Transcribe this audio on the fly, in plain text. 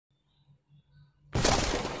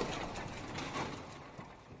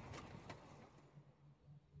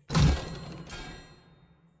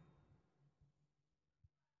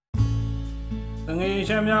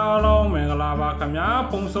များအားလုံးမင်္ဂလာပါခင်ဗျာ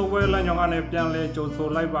ပုံစုံပွဲလမ်းကြောင်းကနေပြန်လဲကြိုဆို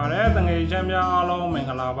လိုက်ပါတယ်တငယ်ချမ်းများအားလုံးမင်္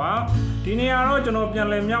ဂလာပါဒီနေ့ကတော့ကျွန်တော်ပြန်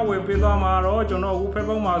လဲမျှဝေပေးသွားမှာတော့ကျွန်တော်အခု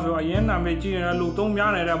Facebook မှာဆိုအရင်နာမည်ကြီးနေတဲ့လူသုံး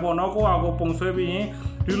များနေတဲ့ပေါ့နော်ကိုယ့်ဟာကိုပုံဆွဲပြီး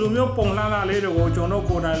ရင်ဒီလိုမျိုးပုံလှလှလေးတွေကိုကျွန်တော်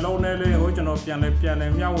ကိုယ်တိုင်လုံးနေလေးကို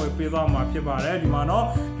ကျွန်တော်ပြန်လဲမျှဝေပေးသွားမှာဖြစ်ပါတယ်ဒီမှာတော့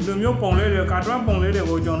ဒီလိုမျိုးပုံလေးတွေကာတွန်းပုံလေး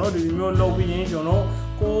တွေကိုကျွန်တော်ဒီလိုမျိုးလုပ်ပြီးရင်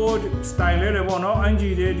ကျွန်တော်ကိုစတိုင်လေးတွေပေါ့နော်အန်ဂျီ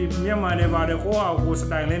တွေဒီမြန်မာတွေပါတယ်ကိုဟာကိုစ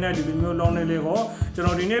တိုင်လေးနဲ့ဒီလိုမျိုးလုံးနေလေးကိုကျွန်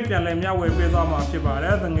တော်ဒီနေ့ပြန်လဲမျှဝေပေးသွားမှာဖြစ်ပါ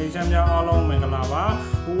တယ်တငယ်ချင်းများအားလုံးမင်္ဂလာပါ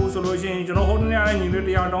အခုဆိုလို့ရှိရင်ကျွန်တော်ဟိုတနေ့အညီလေး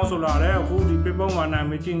တရားတောင်းဆိုလာတယ်အခုဒီပေပုံ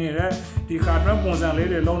မှာနာမည်ကြီးနေတဲ့ဒီကာတွန်းပုံစံလေး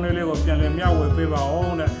တွေလုံးနေလေးကိုပြန်လဲမျှဝေပေးပါအော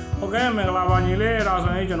င်တဲ့ဟုတ်ကဲ့မင်္ဂလာပါညီလေး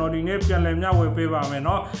အဲ့ဒါဆိုရင်ကျွန်တော်ဒီနေ့ပြန်လဲမျှဝေပေးပါမယ်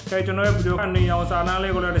နော်ကဲကျွန်တော်ရဲ့ဗီဒီယိုကနေအောင်စာတ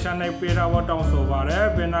န်းလေးကိုလည်းတစ်ချက်နိုင်ပေးတာပေါ့တောင်းဆိုပါတယ်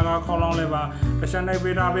ပင်နာကခေါင်းလောင်းလေးပါတစ်ချက်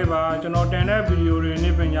နိုင်ပေးတာပေးပါကျွန်တော်တင်တဲ့ဗီဒီယိုတွေ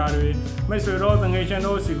နေ့ပညာတွေမိတ်ဆွေတို့တငယ်ချ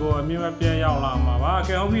င်းတို့စီကိုအမြင်မပြတ်ရောက်လာမှာပါ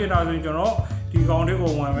ကဲဟုတ်ပြီအဲ့ဒါဆိုရင်ကျွန်တော်ဒီကောင်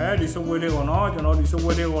လေးကိုဝင်မယ်ဒီ software လေးကိုနော်ကျွန်တော်ဒီ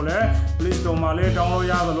software လေးကိုလည်း Play Store မှာလေး download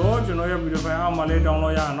ရသလိုကျွန်တော်ရဲ့ video file အောက်မှာလေး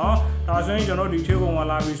download ရနော်ဒါဆိုရင်ကျွန်တော်ဒီထဲကိုဝင်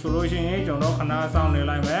လာပြီဆိုလို့ရှိရင်ကျွန်တော်ခဏစော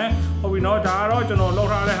င့်နေလိုက်မယ်ဟုတ်ပြီနော်ဒါကတော့ကျွန်တော်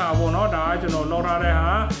လောက်ထားတဲ့ဟာပေါ့နော်ဒါကကျွန်တော်လောက်ထားတဲ့ဟာ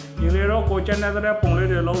ဒီလေတော့ကို channel တဲ့ပုံ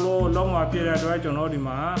လေးတွေလုံးမှာပြည့်တဲ့အတွက်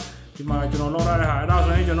ကျွန်တော်ဒီမှာကျွန်တော်လောက်ထားတဲ့ဟာ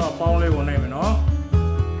အဲ့ဒါဆိုရင်ကျွန်တော်အပေါင်းလေးကိုနိုင်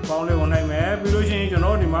မယ်နော်ပေါင်းလေးကိုနိုင်မယ်ပြီးလို့ရှိရင်ကျွန်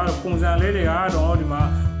တော်ဒီမှာပုံစံလေးတွေကတော့ဒီမှာ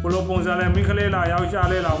ဘလိုပုံစံလဲမိခလေးလားယောက်ျား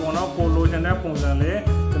လေးလားပေါ့နော်ကိုလိုချင်တဲ့ပုံစံ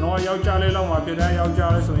လေးကျွန်တော်ယောက်ျားလေးလောက်မှာဖြစ်တဲ့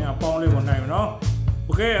ယောက်ျားလေးဆိုရင်အပေါင်းလေးကိုနိုင်မယ်နော်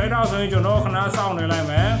โอเคအဲ့ဒါဆိုရင်ကျွန်တော်ခဏစောင့်နေ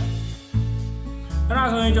လိုက်မယ်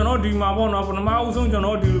အဲ့ဒါဆိုရင်ကျွန်တော်ဒီမှာပေါ့နော်ပထမအဦးဆုံးကျွန်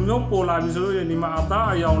တော်ဒီလိုမျိုးပေါ်လာပြီဆိုလို့ဒီမှာအ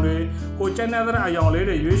သားအယောင်လေးကို channel တဲ့အယောင်လေး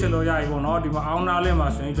တွေရွေးချယ်လို့ရပြီပေါ့နော်ဒီမှာအောင်းသားလေး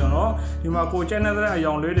မှာဆိုရင်ကျွန်တော်ဒီမှာကို channel တဲ့အ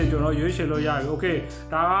ယောင်လေးတွေကျွန်တော်ရွေးချယ်လို့ရပြီโอเค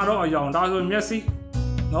ဒါကတော့အယောင်ဒါဆိုမျက်စိ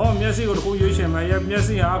နော်မျက်စိကိုတခုရွေးချယ်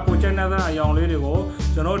မယ်မျက်စိဟာကို channel တဲ့အယောင်လေးတွေကို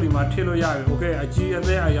ကျွန်တော်ဒီမှာထည့်လို့ရပြီโอเคအကြီးအ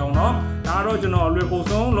သေးအယောင်နော်ဒါတော့ကျွန်တော်အလွယ်ပုံ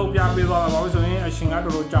ဆုံးလုပ်ပြပေးသွားပါဘူးဆိုရင်အရှင်က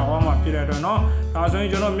တော်တော်ကြာသွားမှာဖြစ်တဲ့အတွက်နော်ဒါဆိုရင်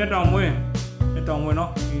ကျွန်တော်မျက်တောင်မွေးနော်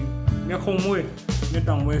ဒီမျက်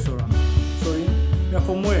ခုံမွေးမျက်တောင်မွေးဆိုတာဆို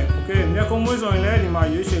ရင်မျက်ခုံမွေးโอเคမျက်ခုံမွေးဆိုရင်လည်းဒီမှာ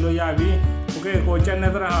ရွေးချယ်လို့ရပြီโอเคကို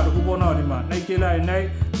channel တဲ့ဟာတခုပေါ့နော်ဒီမှာနှိပ်ကြည့်လိုက်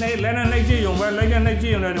နှိပ်လဲနဲ့နှိပ်ကြည့်ရုံပဲလိုက်နဲ့နှိပ်ကြ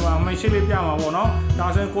ည့်ရုံနဲ့ဒီမှာအမှန်ရှင်းလေးပြမှာပေါ့နော်ဒါ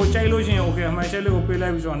ဆိုရင်ကိုကြိုက်လို့ရှိရင်โอเคအမှန်ရှင်းလေးကိုပေး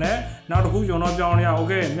လိုက်ပြီဆိုတော့ねနောက်တစ်ခုကျွန်တော်ပြောင်းရအောင်โอ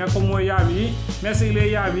เคမျက်ခုံမွေးရပြီမျက်စိလေး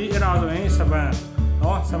ရပြီအဲ့ဒါဆိုရင်စ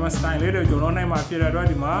ပန်နော်စပန်စတိုင်လေးတွေကျွန်တော်နိုင်မှာပြတဲ့အတွက်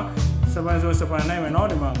ဒီမှာစပန်ဆိုစပန်နိုင်မယ်နော်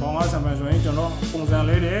ဒီမှာခေါင်းကစပန်ဆိုရင်ကျွန်တော်ပုံစံ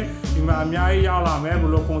လေးတွေဒီမှာအများကြီးရောက်လာမယ်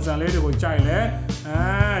ဘလို့ပုံစံလေးတွေ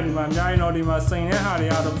ကိုကြိုက်လဲဒီမှာအများကြီးတော့ဒီမှာစိန်တဲ့ဟာတွေ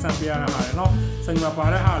ကတော့ပတ်စံပြရတဲ့ဟာတွေနော်စိန်မှာပါ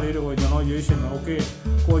တဲ့ဟာလေးတွေကိုကျွန်တော်ရွေးရှင်မယ်โอเค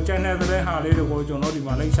ကိုကြိုက်တဲ့ဟာလေးတွေကိုကျွန်တော်ဒီ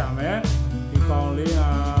မှာလိုက်ချမယ်ဒီကောင်လေးက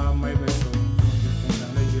မိုက်ပဲဆို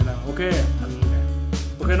ပုံစံလေးရွေးလိုက်โอเ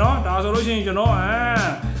คနော်ဒါဆိုလို့ရှိရင်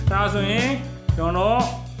ကျွန်တော်ဒါဆိုရင်ကျွန်တော်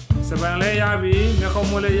စပန်လေးရ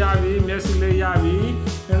ပြီမျက်ခုံးမွေးလေးရပြီမျက်စိလေးရ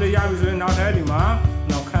ပြီမျက်လေးရပြီဆိုရင်နောက်ထပ်ဒီ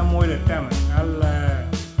မှာနောက်ခမ်းမွေးတွေတက်မယ်ဟဲ့လေ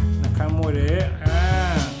နောက်ခမ်းမွေးတွေ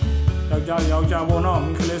ယောက်ျားပေါ့နော်မိ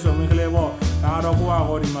န်းကလေးဆိုမိန်းကလေးပေါ့ဒါတော့ကို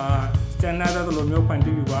ကဟောဒီမှာ channel တဲ့လိုမျိုးဖန်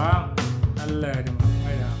တီးယူပါဟဲ့လေဒီ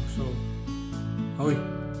မှာအဲ့ဒါ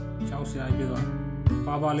ဆိုဟုတ်ချောက်စရာပြသွား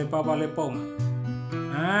ပါပါလေးပုံ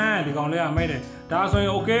ဒီကောင်လေးကမိတ်တယ်ဒါဆိုရ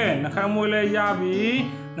င်โอเคနှခမ်းမွေးလေးရ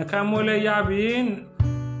ပြီနှခမ်းမွေးလေးရပြီ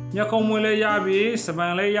မျက်ခုံးမွေးလေးရပြီစ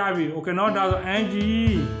ပန်လေးရပြီโอเคเนาะဒါဆို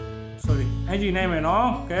sorry နိုင်မယ်เนาะ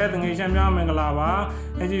ကဲတငယ်ချင်းများမင်္ဂလာပါ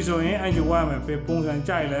ဆိုရင်ဝတ်မယ်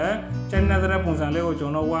ပုံစံကြိုက်လဲ channel တဲ့ပုံစံလေးကို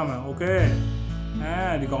ကျွန်တော်ဝတ်မယ်โอเ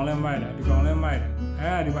คဒီကောင်လေးမိုက်တယ်ဒီမှာ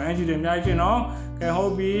တွေအများကြီးချင်းเนา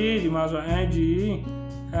ะကဲဟုတ်ပြီဒီမှာဆို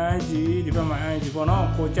ဒီဘက်မှာပေါ့เนาะ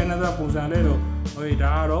ကို channel တဲ့ပုံစံလေးတော့ဟိုဒါ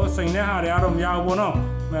ကတော့စိန်တဲ့ဟာတွေကတော့မရဘူးပေါ့เนา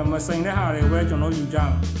ะမစိန်တဲ့ဟာတွေပဲကျွန်တော်ယူကြမယ်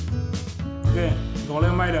โอเคကောင်း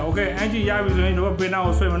လေးမိုက်တယ်โอเคရပြီဆိုရင်ဒီဘက်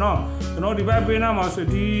ပေးနာကိုဆွဲမယ်နော်ကျွန်တော်ဒီဘက်ပေးနာမှာ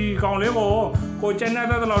ဆွဲဒီကောင်လေးကို channel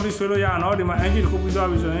တဲ့လောက်ထိဆွဲလို့ရအောင်နော်ဒီမှာ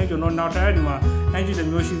တစ်ခုပြီးသွားပြီဆိုရင်ကျွန်တော်နောက်ထပ်ဒီမှာ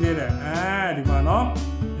တစ်မျိုးရှိသေးတယ်ဒီမှာနော်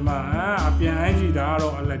ဒီမှာအပြန်ဒါ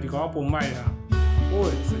ကတော့အလက်ဒီကောင်ပုံမိုက်တာ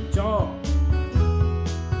ဟိုစကြော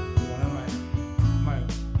ကောင်းလေးမိုက်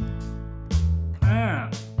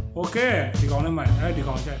โอเคဒီကောင်လေး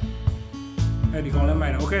မိုက်ဒီကောင်ချက်ဒီကောင်လေး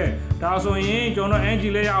မိုက်တယ်โอเคဒါဆိုရင်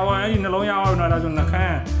ကျွန်တော်လေးရအောင်နှလုံးရအောင်တော့ဒါ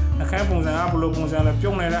ဆိုနှခမ်းပုံစံကဘလို့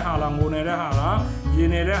ပုံစံလဲပြုံးနေတဲ့ဟာလားငိုနေတဲ့ဟာ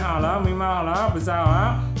လားရေနေတဲ့ဟာလားမိမဟာလားပ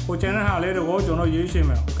စားဟာကိုချင်တဲ့ဟာလေးတွေကိုကျွန်တော်ရေးရှ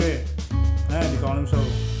င်းမယ်โอเคဒီကောင်လေးမဆို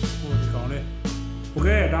ဒီကောင်လေးโอเค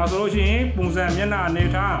ဒါဆိုလို့ရှိရင်ပုံစံမျက်နှာအနေ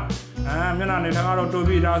ထားမျက်နှာအနေထား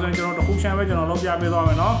ကတော့တိုးပြီဒါဆိုရင်ကျွန်တော်တစ်ခုချမ်းပဲကျွန်တော်လုပ်ပြပေးသွားမ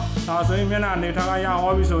ယ်เนาะဒါဆိုရင်မျက်နှာအနေထားက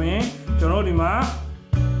ရဟောပြီဆိုရင်ကျွန်တော်ဒီ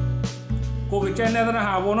မှာကိုက channel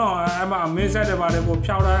တဲ့ဟာပေါ့နော်အဲ့မှာမင်းဆက်တယ်ပါတယ်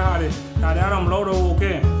ကိုဖြောက်တဲ့ဟာတွေဒါတွေကတော့မလုပ်တော့ဘူးโอเ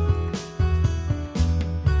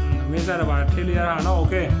คမင်းဆက်တယ်ပါတယ်ထေးလေးရတာနော်โ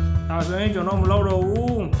อเคဒါ ဒါဆိုရင်ကျွန်တော်မလုပ်တော့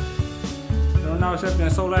ဘူးကျွန်တော်နောက်ဆက်ပြ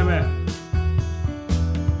န်ဆုပ်လိုက်မယ်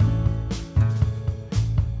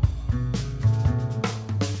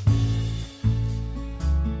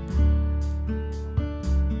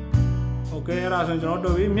โอเคအဲ့ဒါဆိုရင်ကျွန်တော်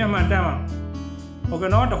တို့ပြီးမျက်မှန်တက်မှာโอเค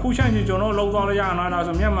เนาะတခုချမ်းကြီးကျွန်တော်လောက်သွားလို့ရအောင်ဒါ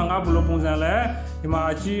ဆိုမျက်မှန်ကဘယ်လိုပုံစံလဲဒီမှာ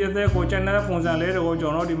အကြီးအသေးကိုကျန်တဲ့ပုံစံလေးတွေကိုကျွ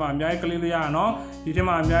န်တော်ဒီမှာအများကြီးကလေးလေးရအောင်เนาะဒီထဲ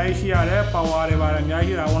မှာအများကြီးရှိရတယ် power တွေပါတယ်အများ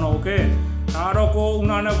ကြီးရှိတာပေါ့နော်โอเคဒါတော့ကိုဦး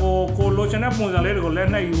နာနဲ့ကိုလိုချင်တဲ့ပုံစံလေးတွေကိုလက်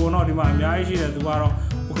နှိပ်ယူဖို့เนาะဒီမှာအများကြီးရှိတယ်သူကတော့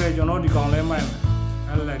โอเคကျွန်တော်ဒီကောင်လေးမိုက်မယ်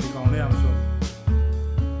အဲ့လေဒီကောင်လေးအောင်ဆို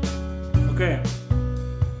โอเค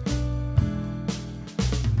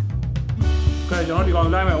ကျွန်တော်ဒီကောင်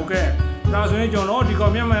လိုက်မယ်โอเคဒါဆိုရင်ကျွန်တော်ဒီကော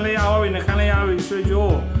င်မျက်မှန်လေးရပါပြီနှခမ်းလေးရပြီဆွေ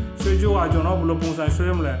ကြိုးကကျွန်တော်ဘယ်လိုပုံစံဆွဲ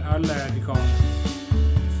မလဲအဲ့လေဒီကောင်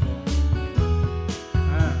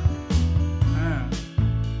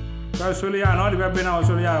ဒါဆွဲရအောင်ဒီဘက်ပင်အောင်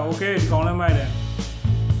ဆွဲရအောင်โอเคဒီကောင်လေးမိုက်တယ်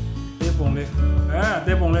တေးပုံလေး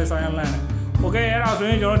တေးပုံလေးဆိုင်ရလမ်းတယ်โอเคအဲ့ဒါဆို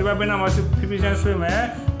ရင်ကျွန်တော်ဒီဘက်ပင်မှာဖြည်းဖြည်းချင်းဆွဲမယ်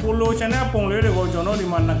ပိုလိုချန်တဲ့ပုံလေးတွေကိုကျွန်တော်ဒီ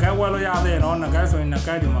မှာငကက်ဝဲလို့ရတယ်နော်ငကက်ဆိုရင်ငက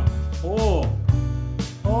က်ဒီမှာ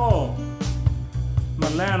အိုးမ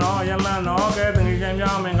လန်းနော်ရလန်းနော်ကဲတငယ်ချင်း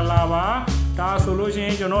များမင်္ဂလာပါဒါဆိုလို့ရှိရ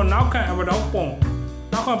င်ကျွန်တော်နောက်ခံအပတော့ပုံ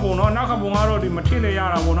နောက်ခံပုံနော်နောက်ခံပုံကတော့ဒီမထည့်လေရ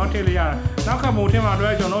တာပေါ့နော်ထည့်လေရတာနောက်ခံပုံထည့်မှာ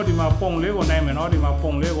တော့ကျွန်တော်ဒီမှာပုံလေးကိုနိုင်မယ်နော်ဒီမှာ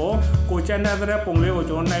ပုံလေးကိုကျန်တဲ့ပုံလေးကို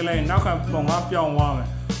ကျွန်တော်နိုင်လိုက်နောက်ခံပုံကပြောင်းသွားမယ်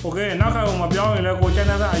โอเคနောက်ခံပုံမပြောင်းရင်လည်းကိုကျန်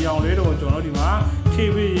တဲ့အယောင်လေးတွေကိုကျွန်တော်ဒီမှာထ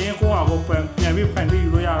ည့်ပြီးရင်ကိုယ့်ဟာကိုပြန်ပြီးဖန်တီးယူ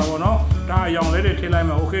လို့ရတာပေါ့နော်ဒါအယောင်လေးတွေထည့်လိုက်မ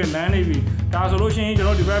ယ်โอเคလမ်းနေပြီဒါဆိုလို့ရှိရင်ကျွန်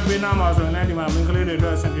တော်ဒီဘက်ဘေးနားမှာဆိုရင်လည်းဒီမှာမင်းကလေးတွေအတွ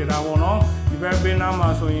က်အဆင်ပြေတာပေါ့နော်ဒီဘက်ဘေးနားမှာ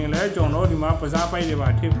ဆိုရင်လည်းကျွန်တော်ဒီမှာပစားပိုက်တွေပါ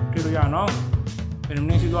ထည့်လို့ရနော်ဘယ်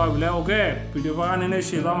နည်းရှိသွားပြီလဲโอเคဗီဒီယိုပါကနည်းနည်း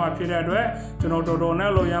ရှည်သွားမှာဖြစ်တဲ့အတွက်ကျွန်တော်တော်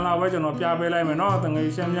နဲ့လို့ရန်လာပဲကျွန်တော်ပြပေးလိုက်မယ်နော်တငယ်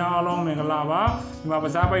ချင်းများအားလုံးမင်္ဂလာပါဒီမှာပ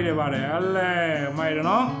စားပိုက်တွေပါတယ်အဲ့လေမိုက်တယ်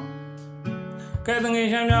နော်ကဲတငယ်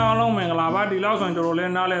ချင်းများအားလုံးမင်္ဂလာပါဒီလောက်ဆိုရင်ကျွန်တော်လ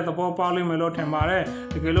ည်းနားလဲသဘောပေါက်လိမ့်မယ်လို့ထင်ပါတယ်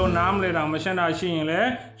တကယ်လို့နားမလဲတာမရှင်းတာရှိရင်လည်း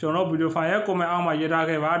ကျွန်တော်ဗီဒီယိုဖိုင်ရဲ့ comment အောက်မှာရေးထား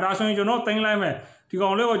ခဲ့ပါဒါဆိုရင်ကျွန်တော်တင်လိုက်မယ်ဒီကော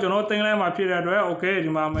င်လေးကိုကျွန်တော်တင်လိုက်မှာဖြစ်တဲ့အတွက်โอเคဒီ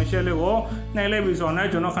မှာမရှက်လေးကိုနှိပ်လိုက်ပြီဆိုတော့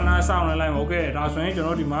ကျွန်တော်ခဏစောင့်နေလိုက်မယ်โอเคဒါဆိုရင်ကျွန်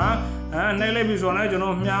တော်ဒီမှာနှိပ်လိုက်ပြီဆိုတော့ကျွန်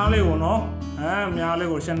တော်မြားလေးကိုနော်မြားလေး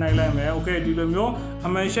ကိုရှင်းနှိပ်လိုက်မယ်โอเคဒီလိုမျိုးအ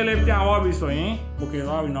မှန်ရှက်လေးပြသွားပြီဆိုရင်โอเค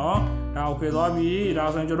သွားပြီနော်ဒါโอเคသွားပြီဒါ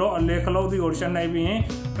ဆိုရင်ကျွန်တော်အလေခလုတ်သီးကိုရှင်းနှိပ်ပြီးရင်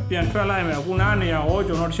ပြန်ထွက်လိုက်မယ်ခုနကနေရာကို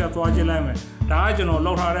ကျွန်တော်တစ်ချက်သွားကြည့်လိုက်မယ်ဒါကကျွန်တော်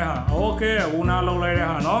လောက်ထားတဲ့ဟာโอเคခုနလောက်လိုက်တဲ့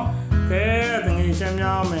ဟာနော်ကဲတငယ်ချင်း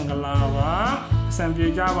များမင်္ဂလာပါအဆင်ပြေ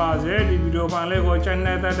ကြပါစေဒီဗီဒီယိုဖိုင်လေးကို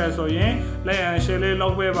channel တက်တဲ့ဆိုရင်လိုက်ရန် share လေးလု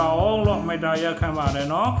ပ်ပေးပါအောင်လို့မိတ်တာရက်ခံပါတယ်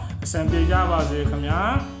နော်အဆင်ပြေကြပါစေခင်ဗျာ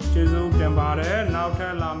ကျေးဇူးတင်ပါတယ်နောက်ထ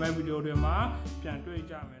ပ်လာမယ့်ဗီဒီယိုတွေမှာပြန်တွေ့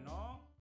ကြမယ်